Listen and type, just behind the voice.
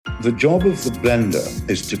The job of the blender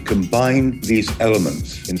is to combine these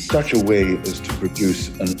elements in such a way as to produce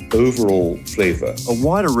an overall flavour. A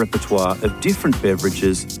wider repertoire of different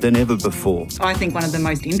beverages than ever before. I think one of the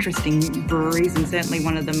most interesting breweries, and certainly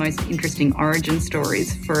one of the most interesting origin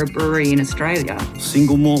stories for a brewery in Australia.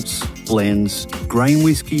 Single malts, blends, grain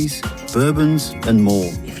whiskies, bourbons and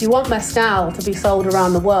more. If you want mezcal to be sold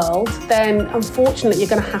around the world, then unfortunately you're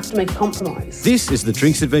going to have to make a compromise. This is the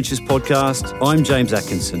Drinks Adventures podcast. I'm James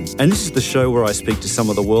Atkinson, and this is the show where I speak to some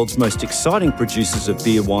of the world's most exciting producers of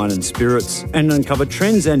beer, wine and spirits and uncover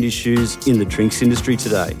trends and issues in the drinks industry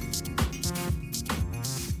today.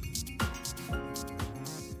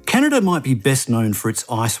 Canada might be best known for its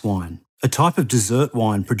ice wine, a type of dessert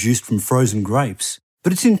wine produced from frozen grapes,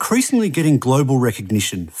 but it's increasingly getting global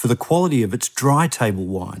recognition for the quality of its dry table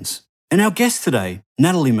wines. And our guest today,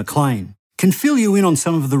 Natalie McLean, can fill you in on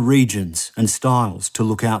some of the regions and styles to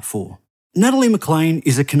look out for. Natalie McLean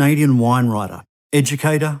is a Canadian wine writer,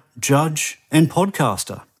 educator, judge and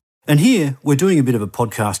podcaster. And here we're doing a bit of a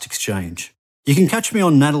podcast exchange. You can catch me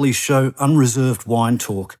on Natalie's show Unreserved Wine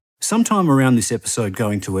Talk sometime around this episode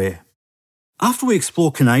going to air. After we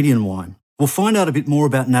explore Canadian wine, we'll find out a bit more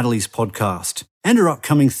about Natalie's podcast and her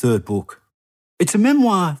upcoming third book. It's a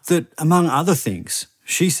memoir that, among other things,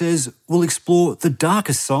 she says will explore the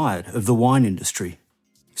darker side of the wine industry.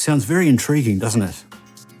 Sounds very intriguing, doesn't it?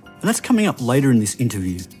 And that's coming up later in this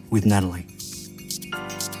interview with Natalie.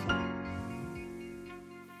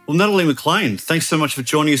 Well, Natalie McLean, thanks so much for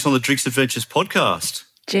joining us on the Drinks Adventures podcast.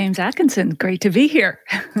 James Atkinson, great to be here.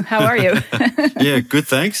 How are you? Yeah, good,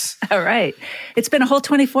 thanks. All right. It's been a whole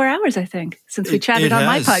 24 hours, I think, since we chatted on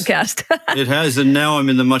my podcast. It has, and now I'm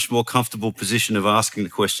in the much more comfortable position of asking the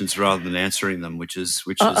questions rather than answering them, which is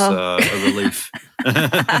a relief.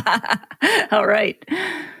 All right.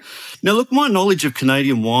 Now, look, my knowledge of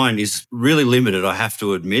Canadian wine is really limited, I have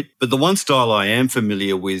to admit, but the one style I am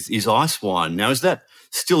familiar with is ice wine. Now, is that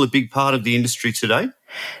still a big part of the industry today?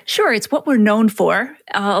 Sure, it's what we're known for,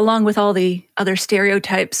 along with all the other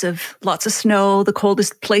stereotypes of lots of snow, the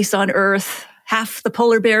coldest place on Earth, half the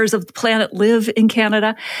polar bears of the planet live in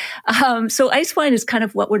Canada. So ice wine is kind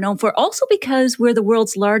of what we're known for, also because we're the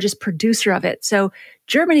world's largest producer of it. So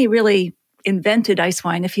Germany really invented ice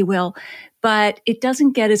wine, if you will, but it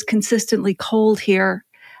doesn't get as consistently cold here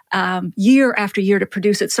year after year to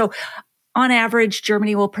produce it. So on average,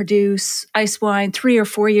 Germany will produce ice wine 3 or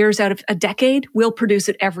 4 years out of a decade. We'll produce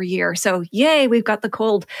it every year. So yay, we've got the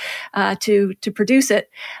cold to produce it.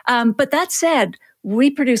 But that said,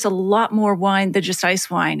 we produce a lot more wine than just ice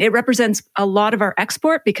wine. It represents a lot of our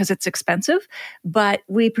export because it's expensive, but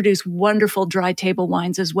we produce wonderful dry table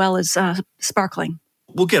wines as well as sparkling.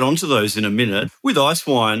 We'll get onto those in a minute. With ice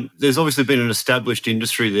wine, there's obviously been an established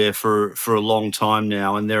industry there for a long time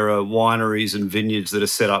now, and there are wineries and vineyards that are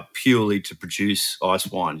set up purely to produce ice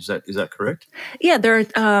wine. Is that correct? Yeah, there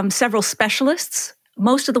are several specialists.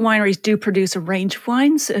 Most of the wineries do produce a range of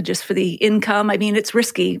wines just for the income. I mean, it's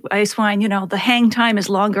risky. Ice wine, the hang time is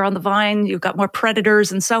longer on the vine. You've got more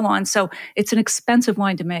predators and so on. So it's an expensive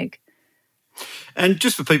wine to make. And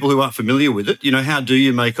just for people who aren't familiar with it, how do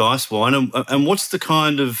you make ice wine? And what's the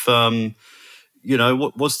kind of,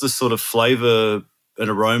 what's the sort of flavour and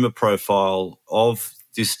aroma profile of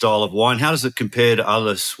this style of wine? How does it compare to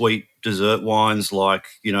other sweet dessert wines like,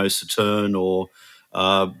 Sauterne or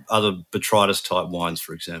other botrytis type wines,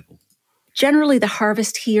 for example? Generally, the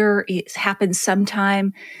harvest here happens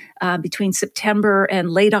sometime between September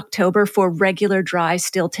and late October for regular dry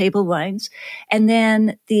still table wines. And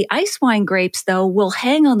then the ice wine grapes, though, will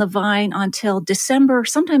hang on the vine until December,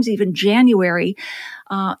 sometimes even January,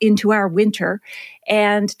 into our winter.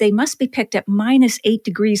 And they must be picked at -8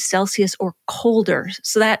 degrees Celsius or colder.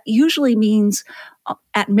 So that usually means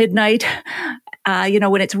at midnight,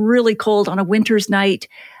 when it's really cold on a winter's night,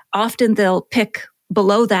 often they'll pick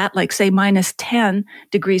below that, like say -10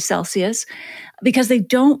 degrees Celsius, because they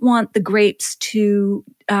don't want the grapes to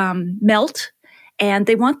melt, and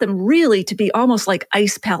they want them really to be almost like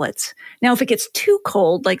ice pellets. Now, if it gets too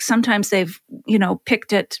cold, like sometimes they've,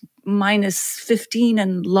 picked at -15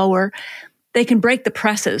 and lower, they can break the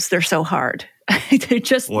presses. They're so hard. They're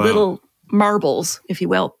just little marbles, if you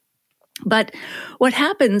will. But what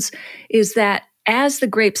happens is that as the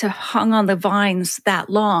grapes have hung on the vines that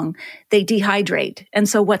long, they dehydrate. And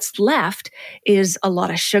so what's left is a lot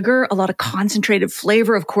of sugar, a lot of concentrated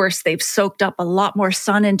flavor. Of course, they've soaked up a lot more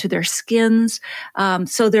sun into their skins.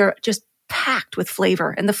 So they're just packed with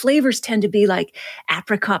flavor. And the flavors tend to be like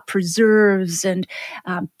apricot preserves and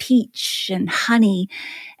peach and honey.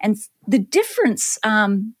 And the difference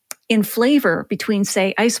in flavor between,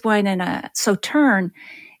 say, ice wine and a Sauterne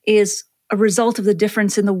is a result of the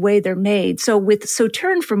difference in the way they're made. So with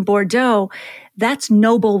Sauternes from Bordeaux, that's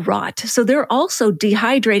noble rot. So they're also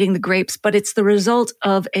dehydrating the grapes, but it's the result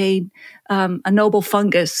of a noble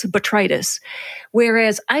fungus, botrytis.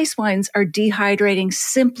 Whereas ice wines are dehydrating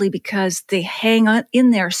simply because they hang on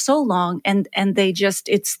in there so long and they just,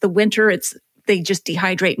 it's the winter, they just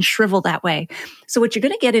dehydrate and shrivel that way. So what you're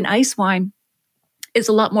going to get in ice wine is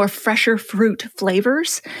a lot more fresher fruit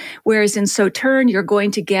flavors, whereas in Sauternes, you're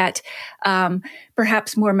going to get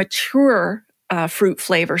perhaps more mature fruit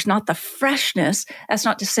flavors, not the freshness. That's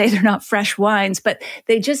not to say they're not fresh wines, but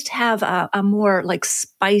they just have a more like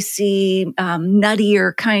spicy,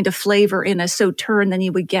 nuttier kind of flavor in a Sauternes than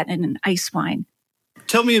you would get in an ice wine.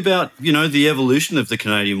 Tell me about, the evolution of the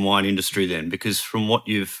Canadian wine industry then, because from what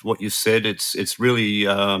you've said, it's really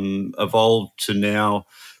evolved to now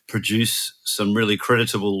produce some really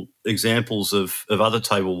creditable examples of other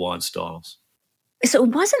table wine styles. So it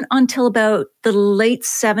wasn't until about the late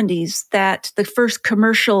 70s that the first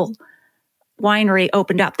commercial winery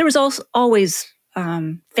opened up. There was also always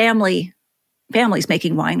families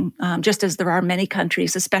making wine, just as there are many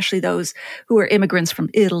countries, especially those who are immigrants from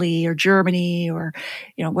Italy or Germany or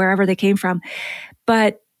wherever they came from.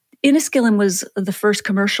 But Enniskillen was the first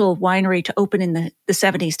commercial winery to open in the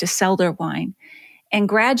 70s to sell their wine. And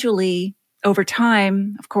gradually, over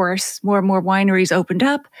time, of course, more and more wineries opened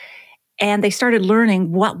up and they started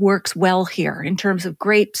learning what works well here in terms of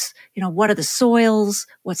grapes. What are the soils?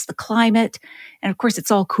 What's the climate? And of course, it's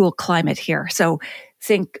all cool climate here. So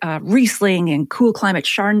think Riesling and cool climate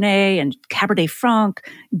Chardonnay and Cabernet Franc,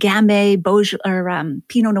 Gamay,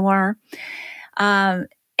 Pinot Noir.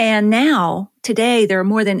 And now, today, there are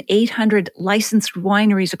more than 800 licensed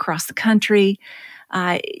wineries across the country.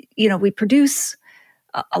 We produce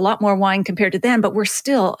a lot more wine compared to then, but we're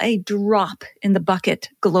still a drop in the bucket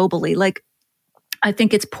globally. Like, I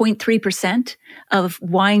think it's 0.3% of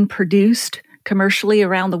wine produced commercially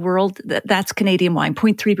around the world. That's Canadian wine,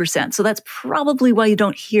 0.3%. So that's probably why you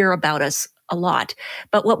don't hear about us a lot.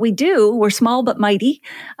 But what we do, we're small but mighty.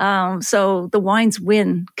 So the wines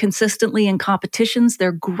win consistently in competitions.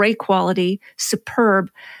 They're great quality,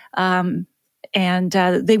 superb, and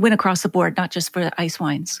they win across the board, not just for the ice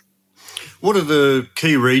wines. What are the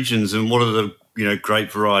key regions and what are the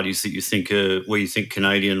grape varieties that you think where you think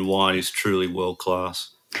Canadian wine is truly world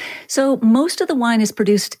class? So most of the wine is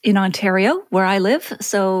produced in Ontario, where I live.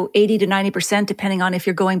 So 80 to 90%, depending on if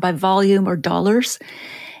you're going by volume or dollars.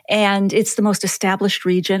 And it's the most established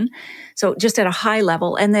region. So just at a high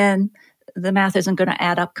level. And then the math isn't going to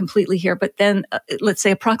add up completely here, but then let's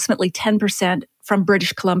say approximately 10% from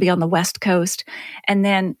British Columbia on the west coast. And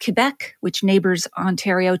then Quebec, which neighbors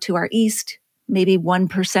Ontario to our east, maybe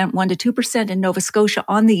 1%, 1 to 2%, and Nova Scotia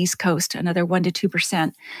on the east coast, another 1 to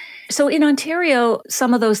 2%. So in Ontario,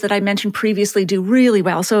 some of those that I mentioned previously do really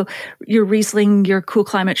well. So your Riesling, your cool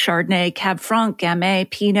climate Chardonnay, Cab Franc, Gamay,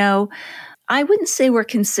 Pinot. I wouldn't say we're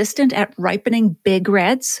consistent at ripening big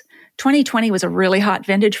reds. 2020 was a really hot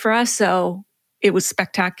vintage for us, so it was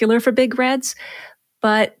spectacular for big reds.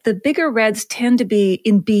 But the bigger reds tend to be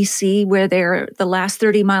in BC, where they're the last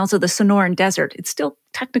 30 miles of the Sonoran Desert. It's still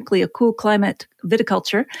technically a cool climate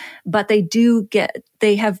viticulture, but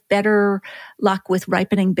they have better luck with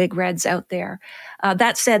ripening big reds out there.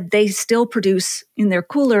 That said, they still produce in their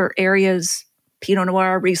cooler areas Pinot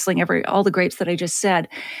Noir, Riesling, all the grapes that I just said.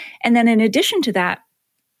 And then in addition to that,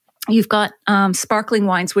 you've got sparkling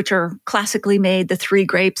wines, which are classically made, the three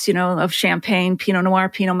grapes, of Champagne, Pinot Noir,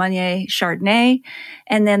 Pinot Meunier, Chardonnay.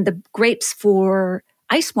 And then the grapes for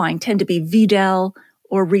ice wine tend to be Vidal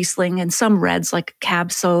or Riesling and some reds like Cab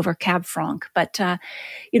Sauv or Cab Franc. But,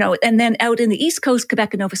 and then out in the East Coast,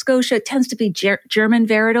 Quebec and Nova Scotia, it tends to be German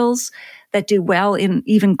varietals that do well in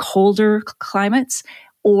even colder climates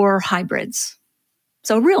or hybrids.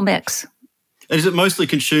 So a real mix. And is it mostly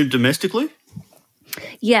consumed domestically?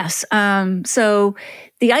 Yes. So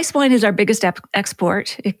the ice wine is our biggest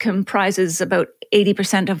export. It comprises about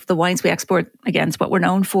 80% of the wines we export. Again, it's what we're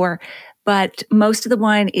known for. But most of the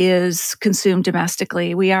wine is consumed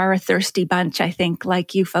domestically. We are a thirsty bunch, I think,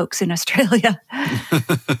 like you folks in Australia.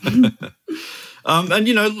 And,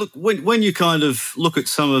 look, when you kind of look at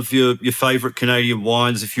some of your favourite Canadian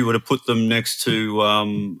wines, if you were to put them next to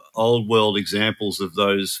old world examples of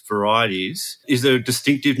those varieties, is there a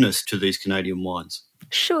distinctiveness to these Canadian wines?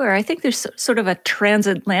 Sure. I think there's sort of a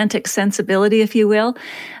transatlantic sensibility, if you will.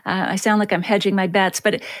 I sound like I'm hedging my bets,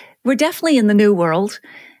 but we're definitely in the New World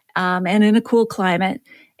and in a cool climate.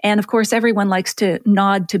 And of course, everyone likes to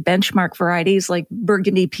nod to benchmark varieties like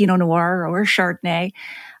Burgundy, Pinot Noir, or Chardonnay.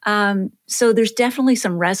 So there's definitely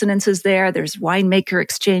some resonances there. There's winemaker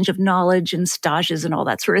exchange of knowledge and stages and all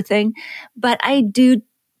that sort of thing. But I do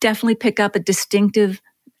definitely pick up a distinctive,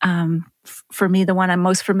 for me, the one I'm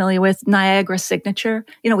most familiar with, Niagara signature.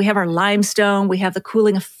 We have our limestone, we have the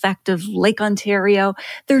cooling effect of Lake Ontario.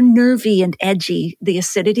 They're nervy and edgy, the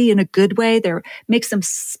acidity in a good way. Makes them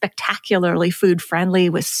spectacularly food friendly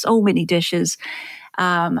with so many dishes.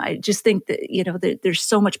 I just think that, there's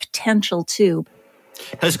so much potential too.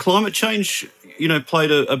 Has climate change,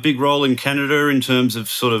 played a big role in Canada in terms of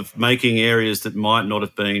sort of making areas that might not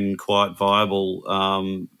have been quite viable,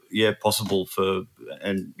 possible for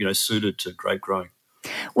and, suited to grape growing?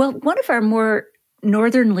 Well, one of our more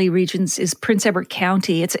northernly regions is Prince Edward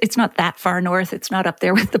County. It's not that far north. It's not up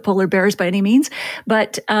there with the polar bears by any means.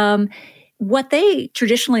 But what they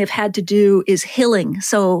traditionally have had to do is hilling.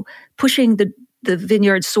 So pushing the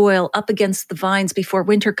vineyard soil up against the vines before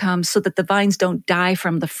winter comes so that the vines don't die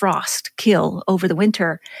from the frost kill over the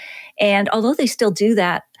winter. And although they still do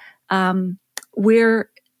that, we're,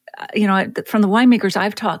 from the winemakers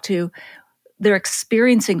I've talked to, they're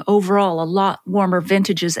experiencing overall a lot warmer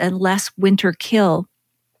vintages and less winter kill.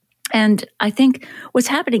 And I think what's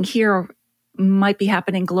happening here might be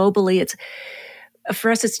happening globally. For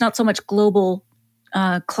us, it's not so much global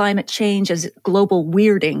climate change as global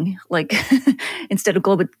weirding, like instead of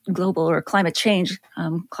global or climate change,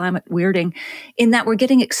 climate weirding, in that we're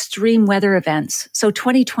getting extreme weather events. So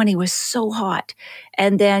 2020 was so hot.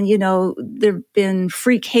 And then, there've been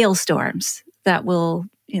freak hailstorms that will,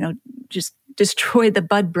 just destroy the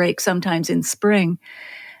bud break sometimes in spring.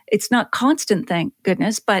 It's not constant, thank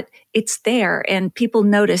goodness, but it's there, and people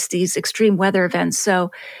notice these extreme weather events.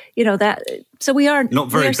 So, so we are not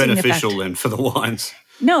very beneficial then for the wines.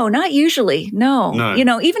 No, not usually. No.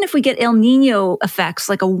 Even if we get El Nino effects,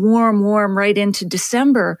 like a warm right into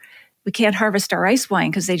December, we can't harvest our ice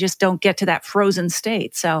wine because they just don't get to that frozen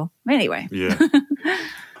state. So anyway. Yeah.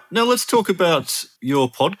 Now let's talk about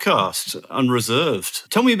your podcast,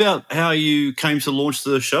 Unreserved. Tell me about how you came to launch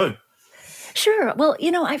the show. Sure. Well,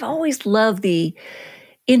 I've always loved the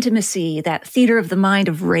intimacy, that theater of the mind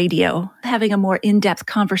of radio, having a more in-depth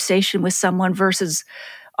conversation with someone versus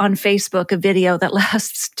on Facebook, a video that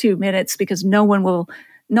lasts 2 minutes because no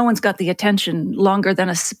one's got the attention longer than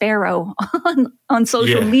a sparrow on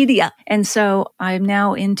social media. And so I'm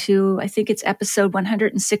now into, I think it's episode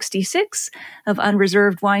 166 of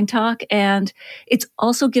Unreserved Wine Talk. And it's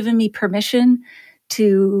also given me permission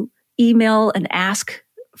to email and ask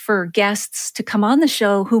for guests to come on the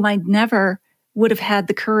show whom I never would have had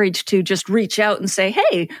the courage to just reach out and say,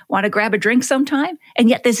 hey, want to grab a drink sometime? And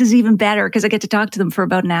yet this is even better because I get to talk to them for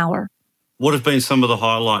about an hour. What have been some of the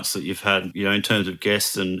highlights that you've had, in terms of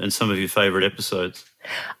guests and some of your favorite episodes?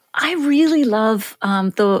 I really love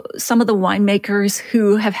some of the winemakers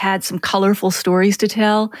who have had some colorful stories to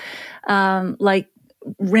tell, like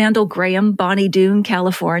Randall Graham, Bonnie Doon,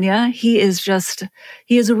 California. He is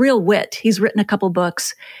a real wit. He's written a couple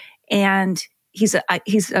books, and he is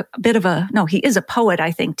a poet,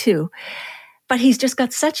 I think, too. But he's just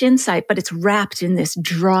got such insight, but it's wrapped in this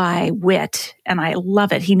dry wit, and I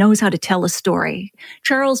love it. He knows how to tell a story.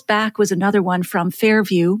 Charles Back was another one from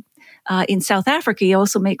Fairview in South Africa. He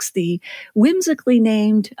also makes the whimsically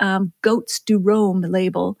named Goats du Rhôme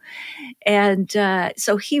label. And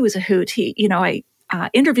so he was a hoot. I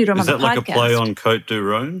interviewed him on the podcast. Is that like a play on Côte du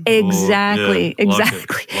Rhône? Exactly.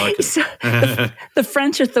 Like it. So the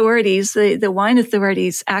French authorities, the wine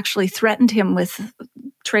authorities, actually threatened him with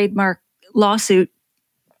trademark lawsuit.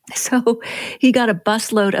 So he got a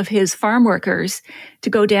busload of his farm workers to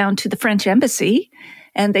go down to the French embassy,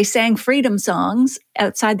 and they sang freedom songs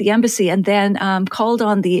outside the embassy, and then called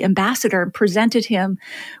on the ambassador and presented him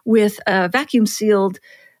with a vacuum sealed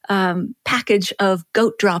package of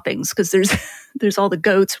goat droppings, because there's all the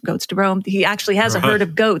goats du Rhôme. He actually has a herd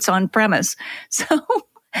of goats on premise. So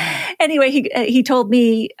anyway, he told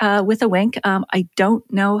me with a wink, I don't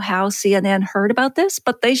know how CNN heard about this,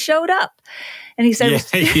 but they showed up. And he said,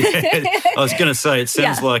 I was going to say, it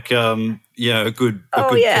sounds like, a good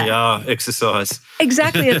PR exercise.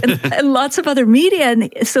 Exactly. and lots of other media.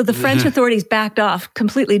 And so the French authorities backed off,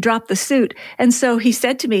 completely dropped the suit. And so he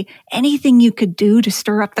said to me, anything you could do to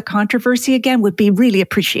stir up the controversy again would be really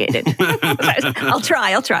appreciated. I'll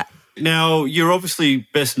try. Now, you're obviously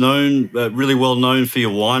best known, really well known for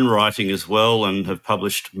your wine writing as well, and have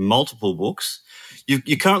published multiple books.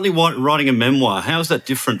 You're currently writing a memoir. How is that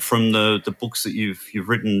different from the books that you've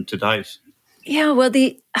written to date? Yeah, well,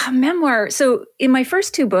 the memoir, so in my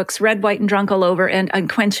first two books, Red, White, and Drunk All Over and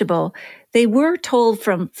Unquenchable, they were told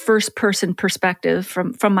from first person perspective,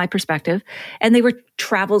 from my perspective, and they were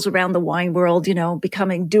travels around the wine world,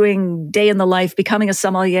 doing day in the life, becoming a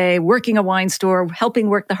sommelier, working a wine store, helping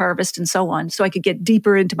work the harvest and so on. So I could get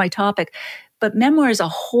deeper into my topic. But memoir is a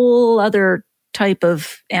whole other type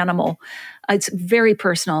of animal. It's very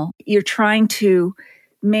personal. You're trying to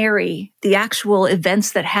marry the actual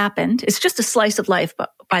events that happened. It's just a slice of life,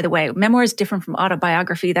 by the way. Memoir is different from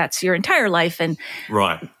autobiography. That's your entire life. And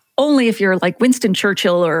right. Only if you're like Winston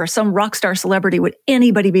Churchill or some rock star celebrity would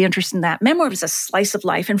anybody be interested in that. Memoir was a slice of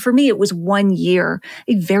life. And for me, it was 1 year,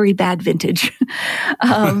 a very bad vintage.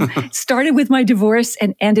 Started with my divorce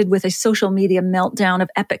and ended with a social media meltdown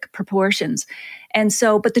of epic proportions. And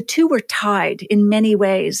so, but the two were tied in many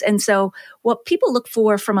ways. And so what people look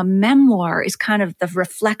for from a memoir is kind of the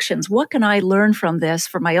reflections. What can I learn from this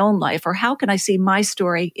for my own life? Or how can I see my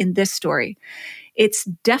story in this story? It's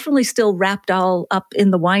definitely still wrapped all up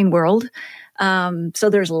in the wine world. So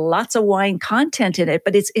there's lots of wine content in it,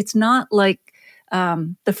 but it's not like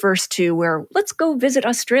the first two where let's go visit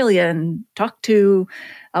Australia and talk to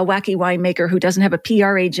a wacky winemaker who doesn't have a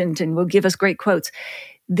PR agent and will give us great quotes.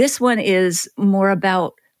 This one is more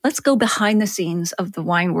about let's go behind the scenes of the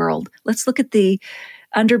wine world. Let's look at the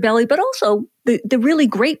underbelly, but also the really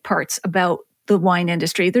great parts about the wine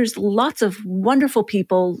industry. There's lots of wonderful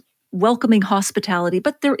people, welcoming hospitality,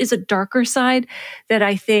 but there is a darker side that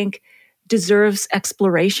I think deserves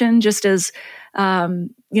exploration, just as, I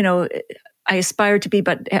aspire to be,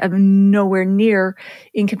 but am nowhere near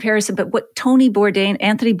in comparison. But what Anthony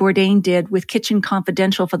Bourdain did with Kitchen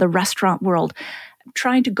Confidential for the restaurant world,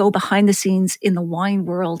 trying to go behind the scenes in the wine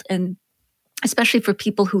world, and especially for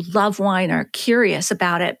people who love wine, are curious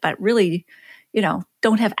about it, but really,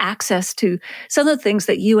 don't have access to some of the things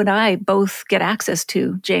that you and I both get access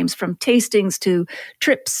to, James, from tastings to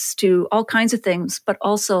trips to all kinds of things, but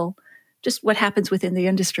also just what happens within the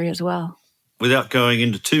industry as well. Without going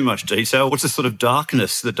into too much detail, what's the sort of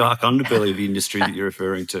darkness, the dark underbelly of the industry that you're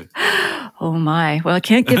referring to? Oh my, well, I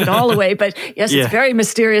can't give it all away, but yes, It's very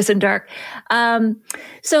mysterious and dark.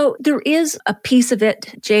 So there is a piece of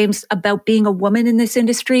it, James, about being a woman in this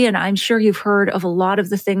industry. And I'm sure you've heard of a lot of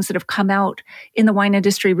the things that have come out in the wine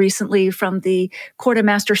industry recently, from the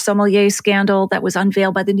quartermaster sommelier scandal that was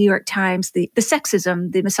unveiled by the New York Times, the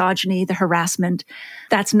sexism, the misogyny, the harassment.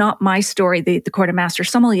 That's not my story, the quartermaster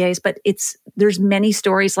sommeliers, but there's many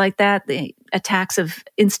stories like that, the attacks of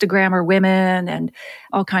Instagrammer women and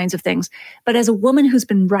all kinds of things. But as a woman who's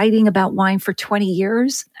been writing about wine for 20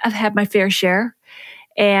 years, I've had my fair share.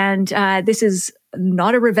 And this is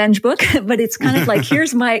not a revenge book, but it's kind of like,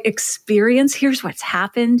 here's my experience, here's what's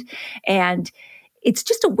happened. And it's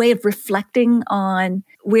just a way of reflecting on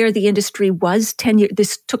where the industry was 10 years.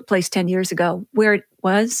 This took place 10 years ago, where it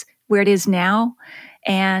was, where it is now.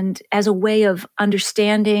 And as a way of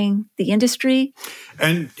understanding the industry.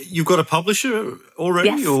 And you've got a publisher already?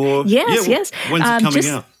 Yes. Or Yes. When's it coming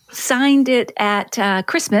out? Signed it at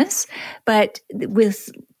Christmas, but with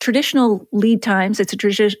traditional lead times, it's a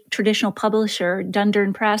traditional publisher,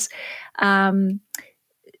 Dundurn Press.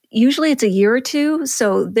 Usually it's a year or two,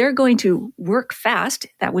 so they're going to work fast.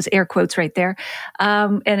 That was air quotes right there.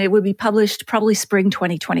 And it would be published probably spring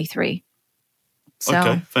 2023. So,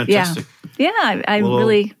 okay, fantastic. Yeah, I'm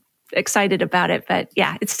really excited about it, but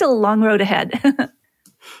it's still a long road ahead.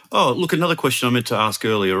 Oh, look, another question I meant to ask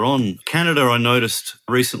earlier on. Canada, I noticed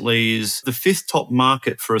recently, is the 5th top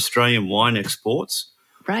market for Australian wine exports.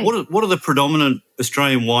 Right. What are the predominant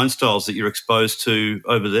Australian wine styles that you're exposed to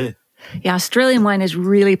over there? Yeah, Australian wine is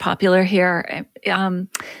really popular here.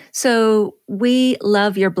 So we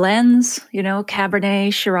love your blends,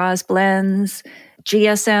 Cabernet, Shiraz blends,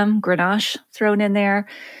 GSM, Grenache thrown in there.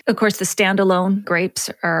 Of course, the standalone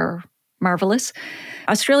grapes are marvelous.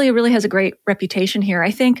 Australia really has a great reputation here,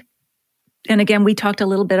 I think. And again, we talked a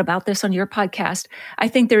little bit about this on your podcast. I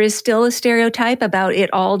think there is still a stereotype about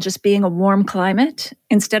it all just being a warm climate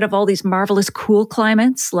instead of all these marvelous cool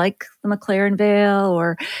climates like the McLaren Vale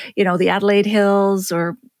or, the Adelaide Hills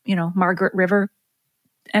or, Margaret River.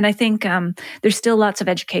 And I think there's still lots of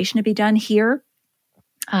education to be done here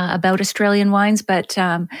about Australian wines. But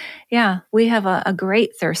we have a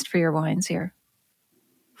great thirst for your wines here.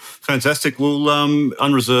 Fantastic. Well,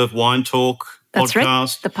 Unreserved Wine Talk That's podcast.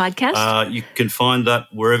 Right, the podcast. You can find that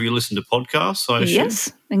wherever you listen to podcasts, I assume.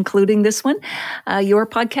 Yes, including this one, your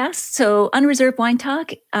podcast. So Unreserved Wine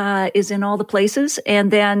Talk is in all the places. And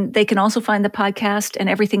then they can also find the podcast and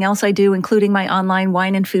everything else I do, including my online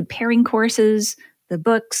wine and food pairing courses, the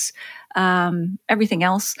books, everything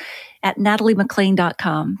else at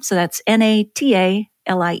nataliemaclean.com. So that's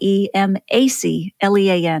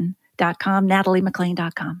NATALIEMACLEAN.com,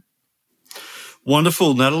 nataliemaclean.com.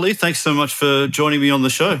 Wonderful, Natalie. Thanks so much for joining me on the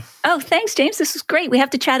show. Oh, thanks, James. This was great. We have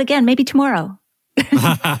to chat again, maybe tomorrow.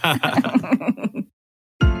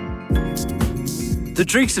 The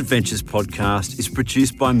Drinks Adventures podcast is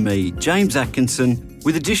produced by me, James Atkinson,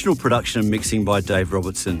 with additional production and mixing by Dave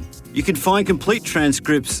Robertson. You can find complete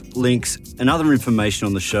transcripts, links and other information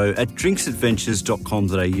on the show at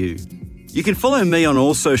drinksadventures.com.au. You can follow me on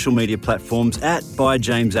all social media platforms at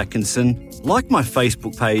 @ByJamesAtkinson, like my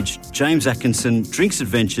Facebook page, James Atkinson Drinks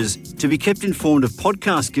Adventures, to be kept informed of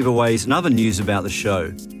podcast giveaways and other news about the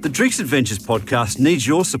show. The Drinks Adventures podcast needs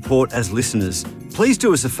your support as listeners. Please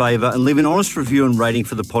do us a favour and leave an honest review and rating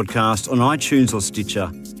for the podcast on iTunes or Stitcher.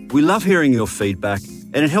 We love hearing your feedback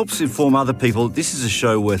and it helps inform other people this is a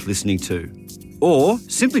show worth listening to. Or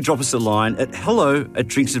simply drop us a line at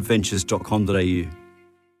hello@drinksadventures.com.au.